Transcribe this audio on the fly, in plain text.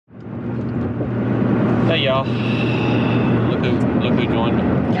off. Look who joined me.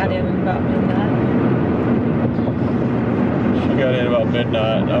 Got in about midnight. She got in about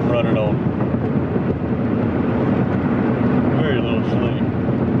midnight. I'm running on very little sleep.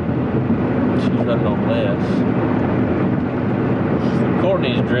 She's running on less.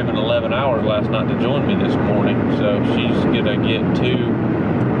 Courtney's driven 11 hours last night to join me this morning, so she's gonna get 2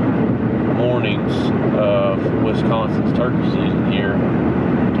 mornings of Wisconsin's turkey season here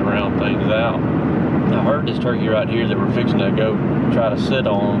to round things out. I heard this turkey right here that we're fixing to go try to sit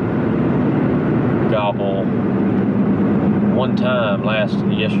on gobble one time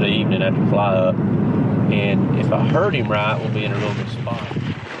yesterday evening after fly up, and if I heard him right, we'll be in a real good spot.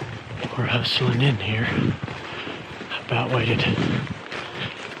 We're hustling in here. I about waited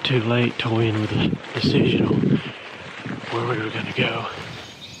too late to win with a decision on where we were gonna go.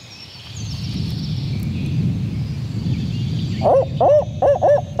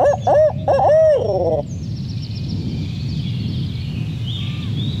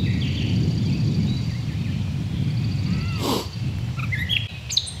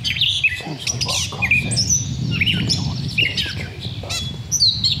 Seems we walk across that. Maybe on one of these edge trees and bust.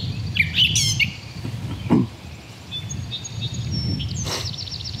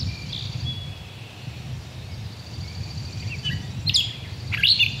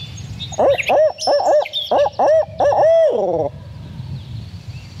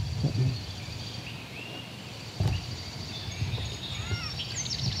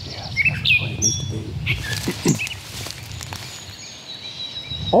 Yeah, that's the way it needs to be.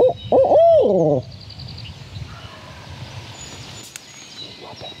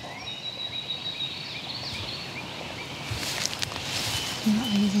 Not that far. You're not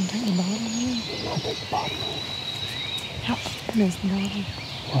using take the bottom in? I'll take the bottom off. How open is the bottom?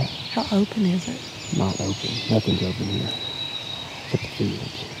 What? How open is it? Not open. Nothing's open here. Except the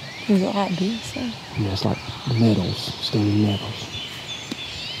fields. Is it like this though? Yeah, it's like nettles, stinging nettles.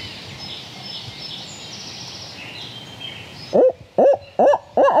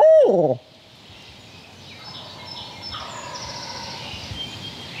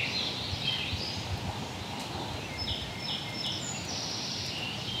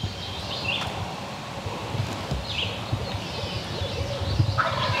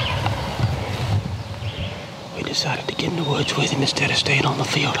 We decided to get in the woods with him instead of staying on the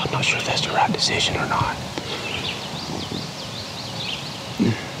field. I'm not sure if that's the right decision or not.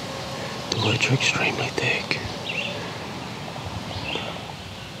 The woods are extremely thick.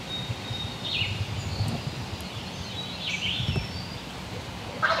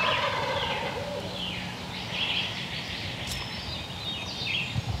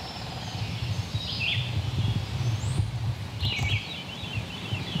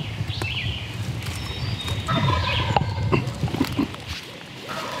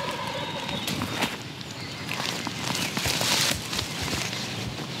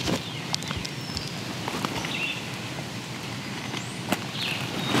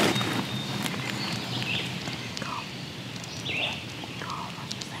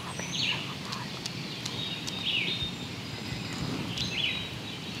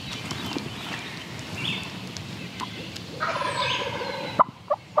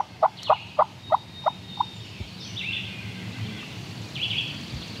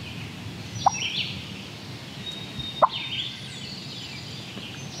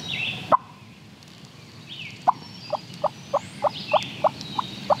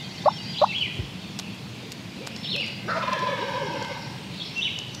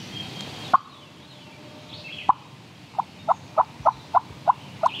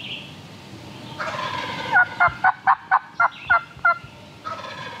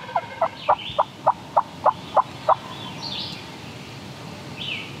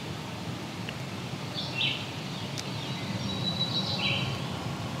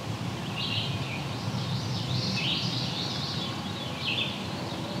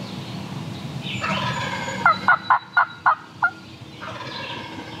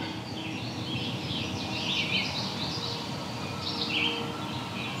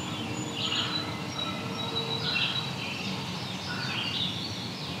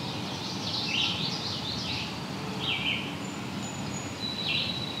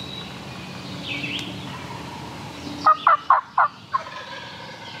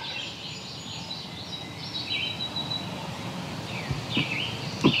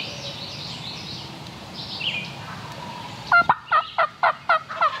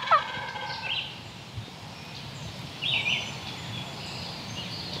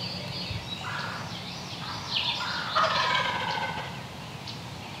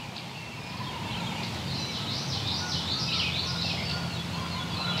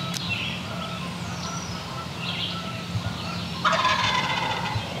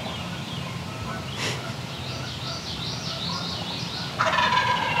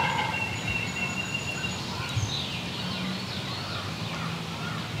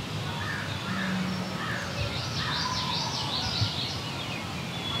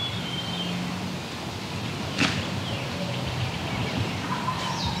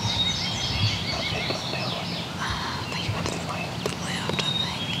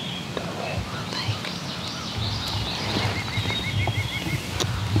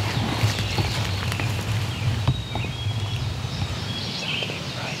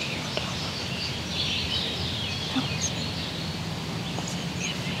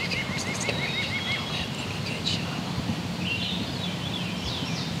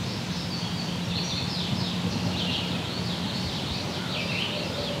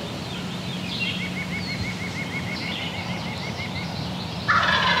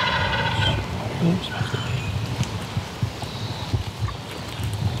 where they're supposed to be.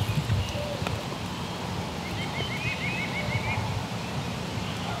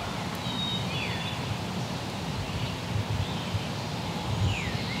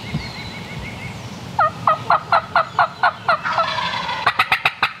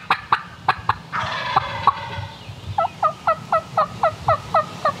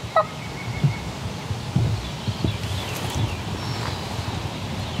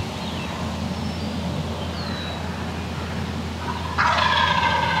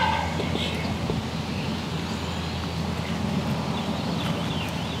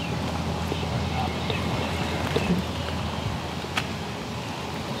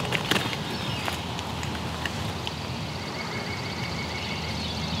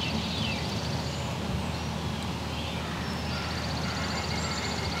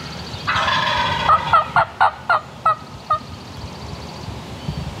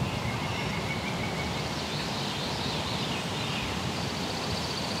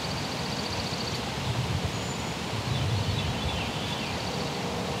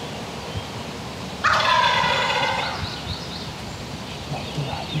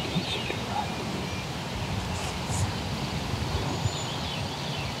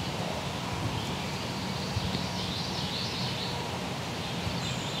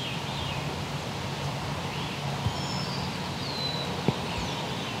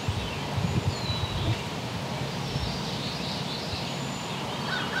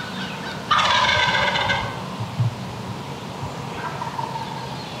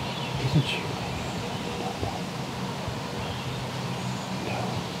 Isn't she?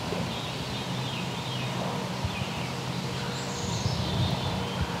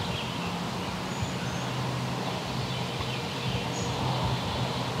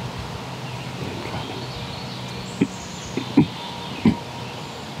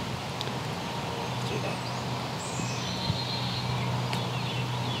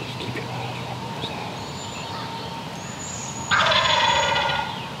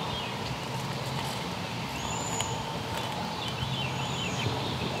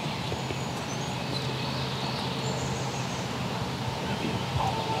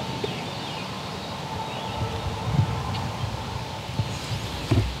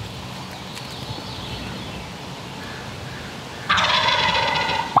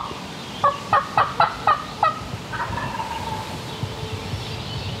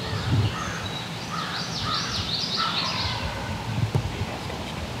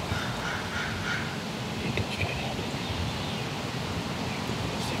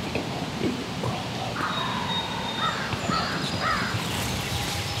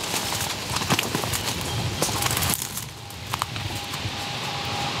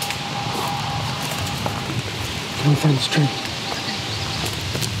 Can we find this tree?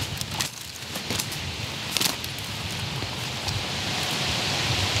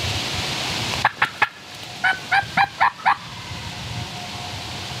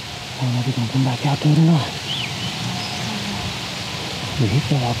 Well, are we gonna come back out to it or not? I mean, he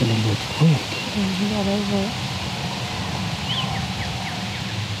fell off and it looked quick. Yeah, he got over it.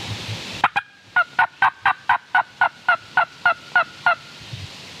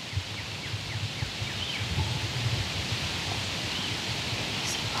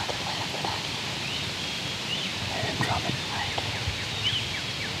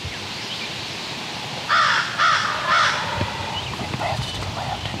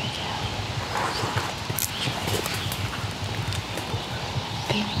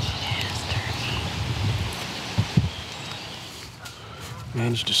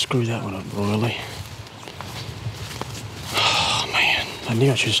 Managed to screw that one up royally. Oh man, I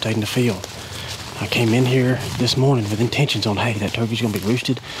knew I should have stayed in the field. I came in here this morning with intentions on, hey, that turkey's gonna be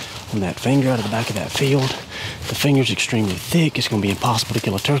roosted on that finger out of the back of that field. The finger's extremely thick. It's gonna be impossible to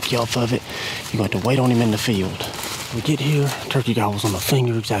kill a turkey off of it. You're going to have to wait on him in the field. We get here, turkey gobbles on the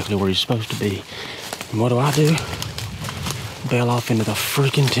finger exactly where he's supposed to be. And what do? Bail off into the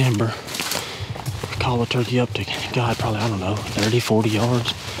freaking timber. Call the turkey up to, God, probably, I don't know, 30, 40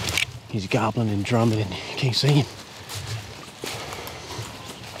 yards. He's gobbling and drumming and you can't see him.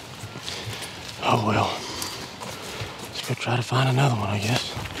 Oh well. Let's go try to find another one, I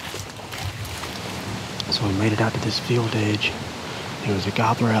guess. So we made it out to this field edge. There was a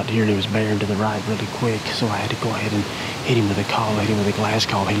gobbler out here and he was bearing to the right really quick, so I had to go ahead and hit him with a call, hit him with a glass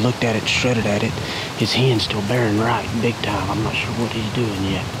call. He looked at it, shredded at it. His hen's still bearing right, big time. I'm not sure what he's doing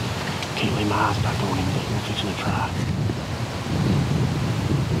yet. Can't lay my eyes back on him, but we're fixing to try.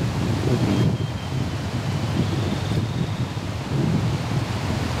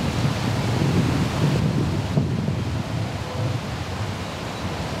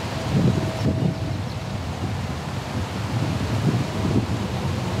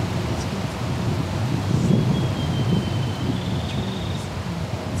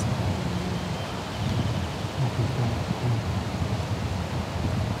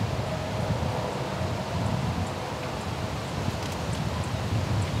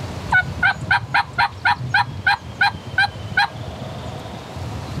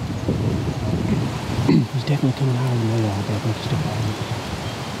 coming out of the mail. I got a bunch of stuff on it.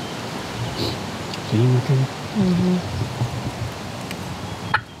 See him right there? Mm-hmm.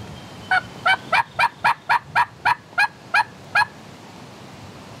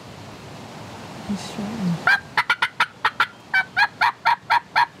 He's strutting.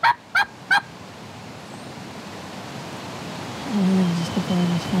 Just the bird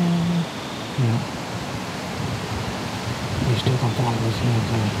is flying. Yeah. He's still gonna follow his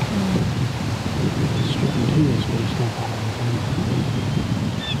hands out. He's strutting too, but he's still following his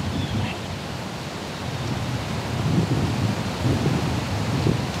hands.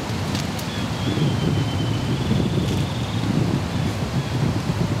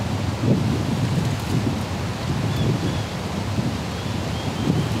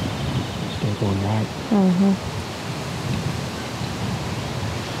 Still going right. Mm-hmm.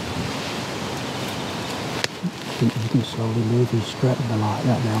 You can slowly move. He's strutting a lot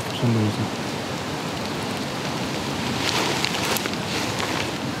right now for some reason.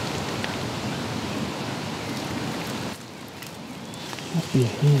 Must be a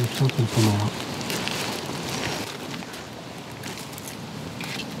hen or something come out.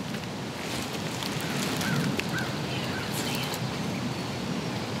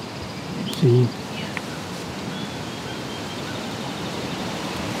 See?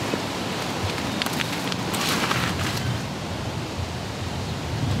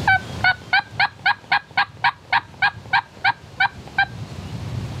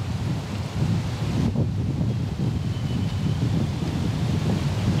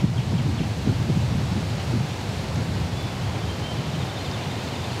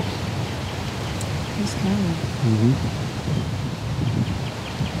 He's coming. Mm-hmm.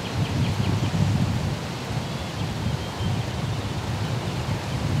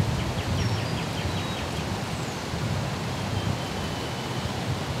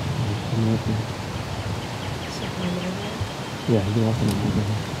 Yeah, he's walking over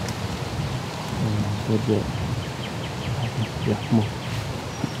there. Good bit. Yeah, come on.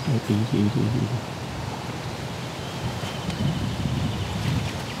 Easy.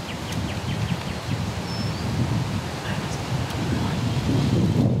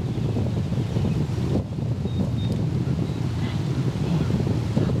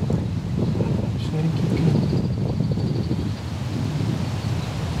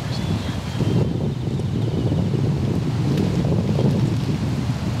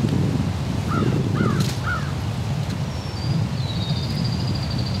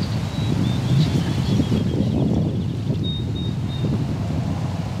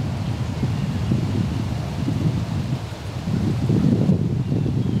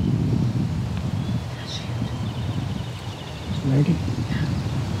 Ready?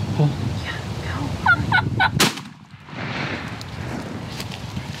 Huh? Yeah, go.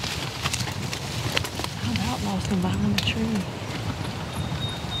 I about lost him behind the tree. I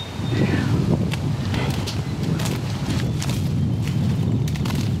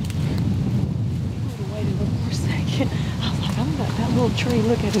would have waited one more second. I was like, I'm about that little tree.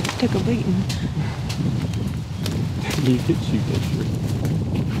 Look at it, it took a beating. You could shoot that tree.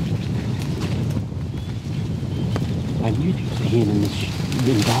 I knew there was a hen in this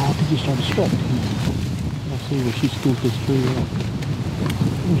dog that just started strutting. I see where she skinned this tree up.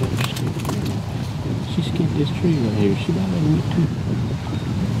 She skinned this tree right here. She about letting me too.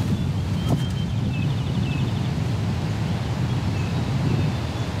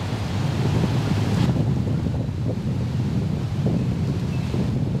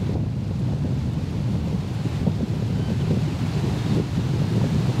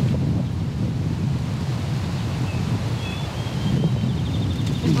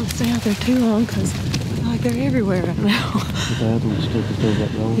 I don't want to stay out there too long because I feel like they're everywhere right now. The other one still goes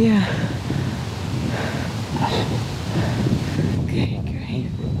up road. Yeah. Okay, great.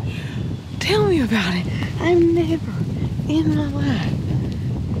 Tell me about it. I've never in my life.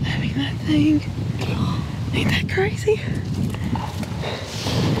 I mean, that thing, ain't that crazy?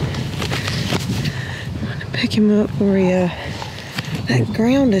 I'm gonna pick him up for you. That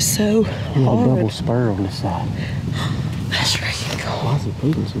ground is so A hard. double spur on this side. That's freaking cool. Why is it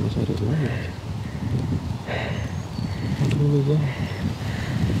bleeding so much out of his leg? How cool is that?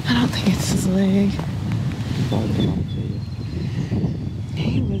 I don't think it's his leg. Probably come up to you.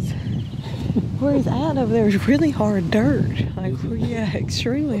 He was, where he's at over there is really hard dirt. Like, yeah,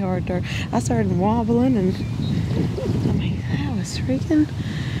 extremely hard dirt. I started wobbling and, I mean, that was freaking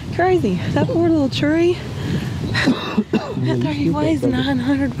crazy. That poor little tree, that thing, he weighs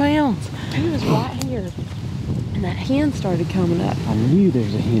 900 pounds. He was right here. And that hen started coming up. I knew there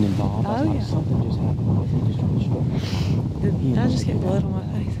was a hen involved. I was Oh, like, yeah. something just happened. I think just started showing. Did I just get blood on my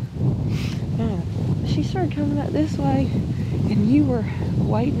face? Oh, she started coming up this way, and you were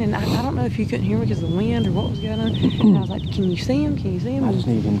waiting, and I don't know if you couldn't hear me because of the wind or what was going on. And I was like, can you see him? Can you see him? I just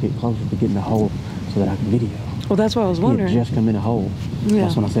needed him to get closer to get in the hole so that I could video. Well, that's what I was wondering. He had just come in the hole. Yeah.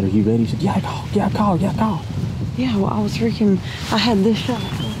 That's when I said, are you ready? He said, yeah, I call, yeah, I call, yeah, I call. Yeah, well, I was freaking, I had this shot.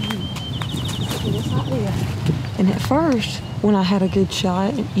 Just like this. And at first, when I had a good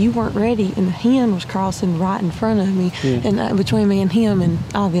shot, you weren't ready, and the hen was crossing right in front of me, and between me and him, and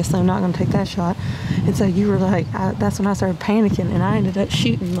obviously I'm not going to take that shot. And so you were like, that's when I started panicking, and I ended up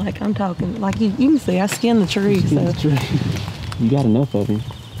shooting, like I'm talking, like you can see, I skinned the tree. So. You got enough of him.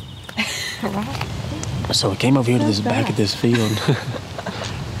 Right. So we came over here to this back of this field,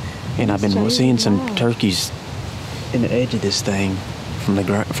 and I've been seeing some turkeys in the edge of this thing from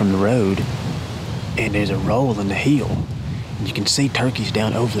the road, and there's a roll in the hill. And you can see turkeys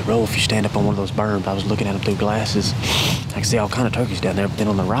down over the roll if you stand up on one of those berms. I was looking at them through glasses. I can see all kind of turkeys down there, but then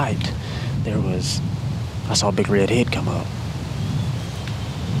on the right, I saw a big red head come up.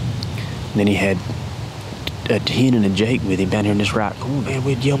 And then he had a hen and a jake with him down here in this right corner. Man,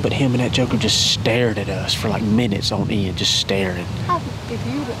 we'd yelp at him, and that joker just stared at us for like minutes on end, just staring. If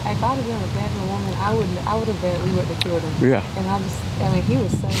I'd have been a better woman, I would have bet we would have killed him. Yeah. And he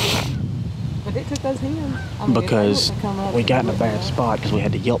was so good. But it took those hens. Because we got in a bad spot because we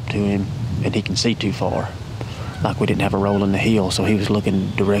had to yelp to him, and he can see too far. Like we didn't have a roll in the hill, so he was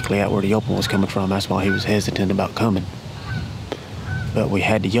looking directly at where the yelping was coming from. That's why he was hesitant about coming. But we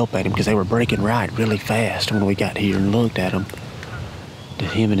had to yelp at him because they were breaking right really fast when we got here and looked at them.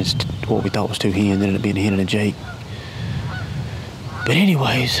 Him and what we thought was two hens ended up being a hen and a jake. But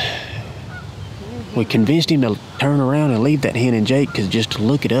anyways, we convinced him to turn around and leave that hen and jake just to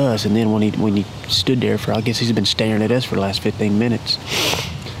look at us. And then when he stood there for, I guess he's been staring at us for the last 15 minutes.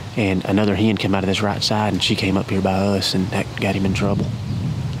 And another hen came out of this right side, and she came up here by us, and that got him in trouble.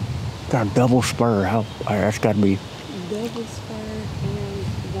 Our double spur, that's got to be. Double spur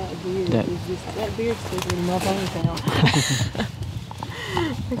and that beard. That beard's sticking in my ponytail.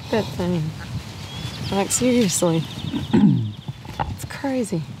 Look at that thing. Like, seriously. It's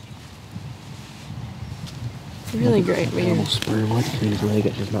crazy. Really great beard. Double spur, what's in his leg?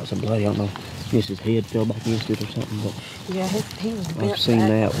 It's just not some blood. I don't know. I guess his head fell back into it or something. But yeah, he was bent. I've seen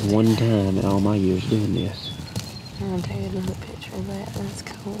that one time in all my years doing this. I'm going to take another picture of that. That's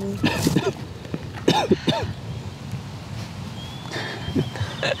cool.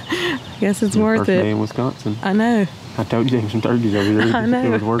 I guess it's worth First it. day in Wisconsin. I know. I told you there were some turkeys over there. I know. It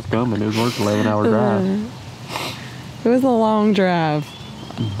was worth coming. It was worth 11-hour drive. It was a long drive.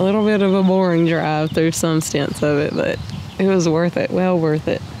 A little bit of a boring drive through some stints of it, but it was worth it. Well worth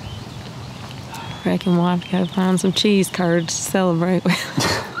it. I reckon we'll have to go find some cheese curds to celebrate with.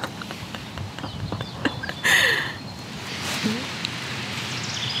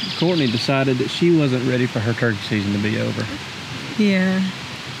 Courtney decided that she wasn't ready for her turkey season to be over. Yeah.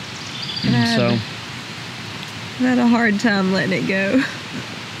 So I had a hard time letting it go.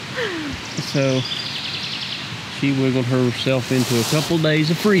 So she wiggled herself into a couple days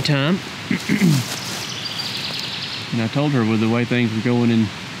of free time. And I told her with the way things were going in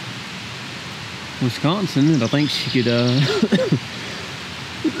Wisconsin that I think she could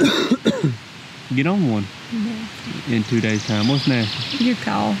get on one in 2 days' time. What's nasty? Your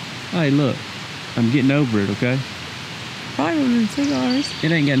call. Hey, look, I'm getting over it, okay? Probably one of cigars.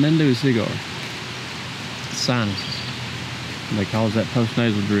 It ain't got nothing to do with cigars. It's sinuses. And they cause that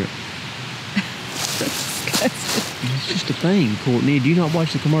postnasal drip. That's disgusting. It's just a thing, Courtney. Do you not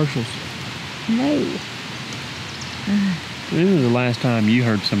watch the commercials? No. When was the last time you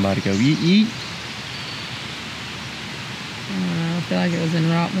heard somebody go, yeet, yeet? I feel like it was in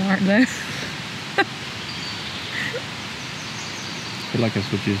Rockmart, though. I feel like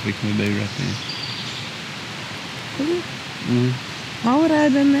that's what you're fixing to do right there. Mm-hmm. Why would I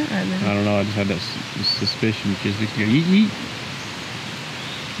have done that right then? I don't know. I just had that suspicion that you're fixing to go, yeet, yeet.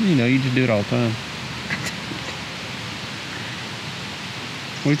 You know, you just do it all the time.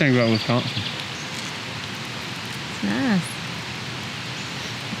 What do you think about Wisconsin? It's nice.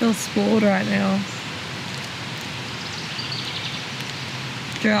 I feel spoiled right now.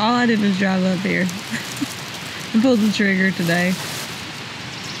 All I did was drive up here and pull the trigger today.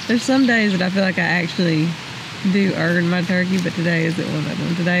 There's some days that I feel like I actually do earn my turkey, but today isn't one of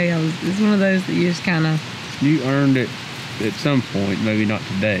them. Today it's one of those that you just kind of... You earned it at some point, maybe not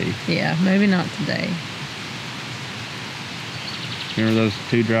today. Yeah, maybe not today. Remember those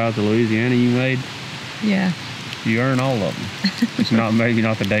 2 drives to Louisiana you made? Yeah. You earn all of them. It's maybe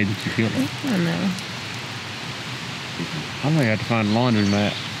not the day that you killed it. I know. I think I have to find a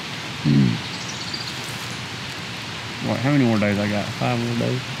laundromat. What, how many more days I got? 5 more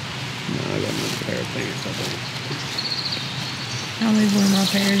days? No, I got another pair of pants, I think. I'll leave one of my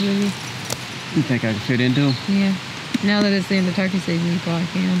pairs with you. You think I can fit into them? Yeah. Now that it's the end of turkey season, you probably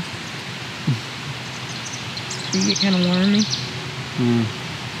can. You get kind of wormy.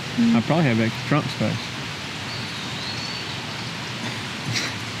 I probably have extra trunk space.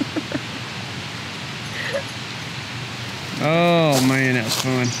 Oh man, that was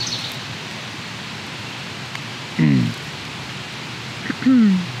fun.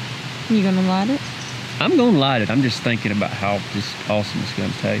 You gonna light it? I'm gonna light it. I'm just thinking about how just awesome it's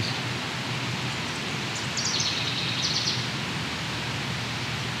gonna taste.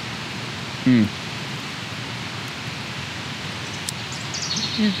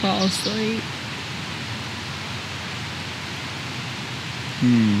 And fall asleep.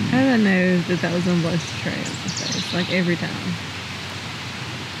 How did I know that was gonna blow straight up my face? Like every time.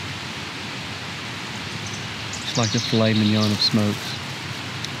 It's like the filet mignon of smokes.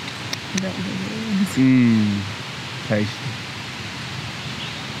 That was what it was. Tasty.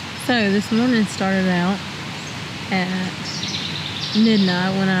 So this morning started out at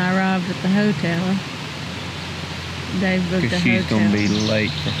midnight when I arrived at the hotel. Dave booked a hotel. Because she's gonna be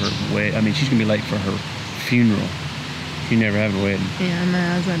late for her wedding. I mean, she's gonna be late for her funeral. She never had a wedding. Yeah, I know.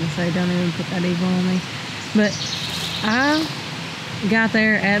 I was about to say, don't even put that evil on me. But I got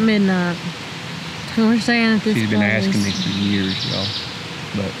there at midnight. We're staying at this place. She's been asking me for years, y'all.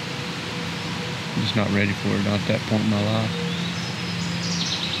 But I'm just not ready for it. Not at that point in my life.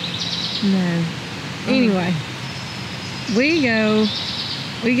 No. Anyway,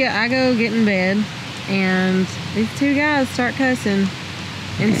 I go get in bed, and these two guys start cussing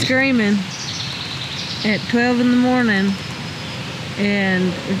and screaming at 12 in the morning,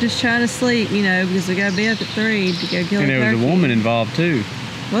 and we're just trying to sleep, you know, because we gotta be up at 3 to go kill a turkey. And there was a woman involved too.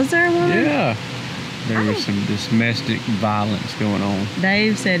 Was there a woman? Yeah. There was some domestic violence going on.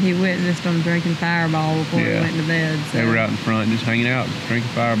 Dave said he witnessed them drinking Fireball before he went to bed. So they were out in front just hanging out, drinking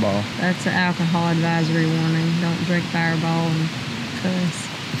Fireball. That's an alcohol advisory warning. Don't drink Fireball and cuss.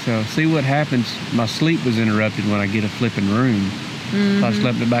 So, see what happens. My sleep was interrupted when I get a flipping room. If I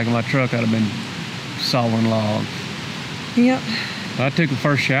slept in the back of my truck, I'd have been sawing logs. Yep. I took the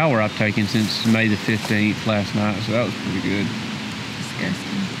first shower I've taken since May the 15th last night, so that was pretty good.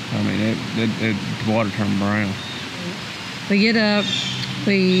 Disgusting. I mean, the water turned brown. We get up,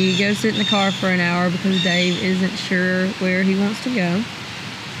 we go sit in the car for an hour because Dave isn't sure where he wants to go.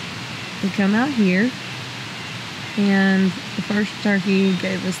 We come out here, and the first turkey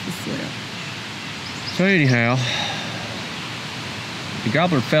gave us the slip. So anyhow, the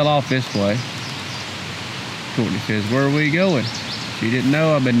gobbler fell off this way. Courtney says, "Where are we going?" She didn't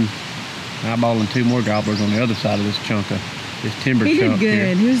know I've been eyeballing 2 more gobblers on the other side of this chunk of this timber chunk. He did good.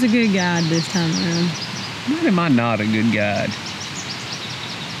 Here. He was a good guide this time around. When am I not a good guide?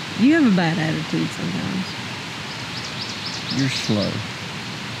 You have a bad attitude sometimes. You're slow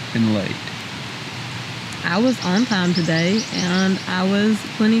and late. I was on time today, and I was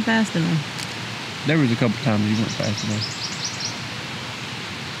plenty fast enough. There was a couple times you weren't fast enough.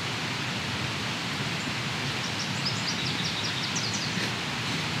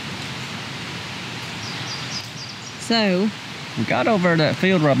 So we got over to that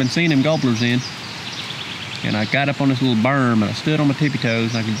field where I've been seeing them gobblers in, and I got up on this little berm and I stood on my tippy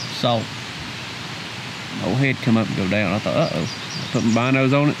toes and I saw my old head come up and go down. I thought, uh-oh. I put my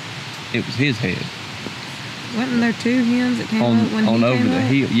binos on it. It was his head. Wasn't there 2 hens that came up when he came over the up?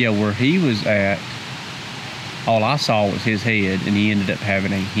 hill. Yeah, where he was at, all I saw was his head, and he ended up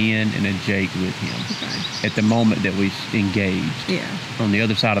having a hen and a jake with him. Okay. At the moment that we engaged. Yeah. On the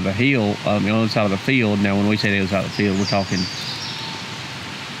other side of the hill, on the other side of the field, now when we say the other side of the field, we're talking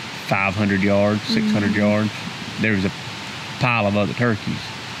 500 yards, 600 yards. There was a pile of other turkeys.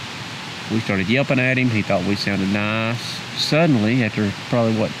 We started yelping at him. He thought we sounded nice. Suddenly, after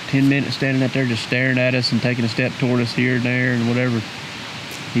probably, 10 minutes standing out there just staring at us and taking a step toward us here and there and whatever,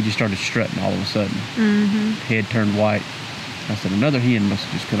 he just started strutting all of a sudden. Head turned white. I said, another hen must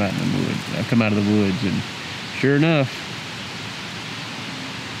have just come out of the woods. And sure enough.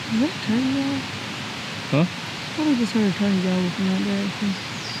 Is that a turkey dog? Huh? I thought I just heard a turkey dog from that direction.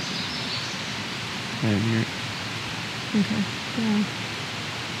 I didn't hear it. Okay. Yeah.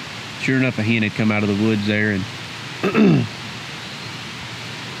 Sure enough, a hen had come out of the woods there, and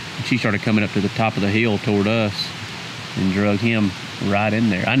she started coming up to the top of the hill toward us and drug him right in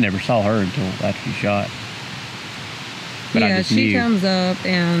there. I never saw her until after she shot. But yeah, I just she knew. Comes up,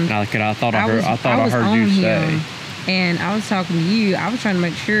 and I thought I heard you say. And I was talking to you. I was trying to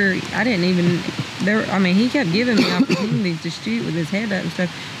make sure I didn't even there. I mean, he kept giving me opportunities to shoot with his head up and stuff.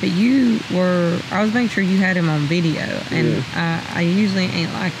 But I was making sure you had him on video, and I usually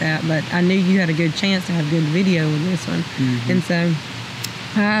ain't like that. But I knew you had a good chance to have good video with this one, and so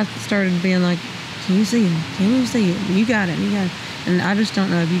I started being like, "Can you see him? Can you see it? You got it. You got it." And I just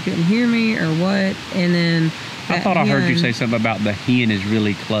don't know if you couldn't hear me or what. And then I thought I heard you say something about the hen is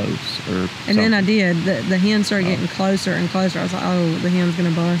really close, or. And then I did. The hen started getting closer and closer. I was like, "Oh, the hen's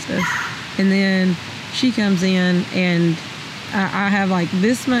gonna bust us." And then she comes in, and I have like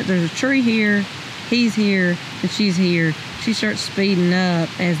this much. There's a tree here, he's here, and she's here. She starts speeding up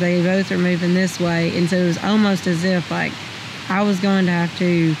as they both are moving this way, and so it was almost as if like I was going to have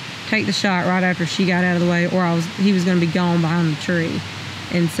to take the shot right after she got out of the way, or he was going to be gone behind the tree.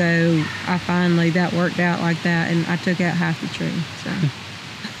 And so that worked out like that, and I took out half the tree, so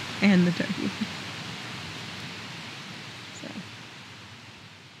and the turkey. So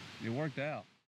it worked out.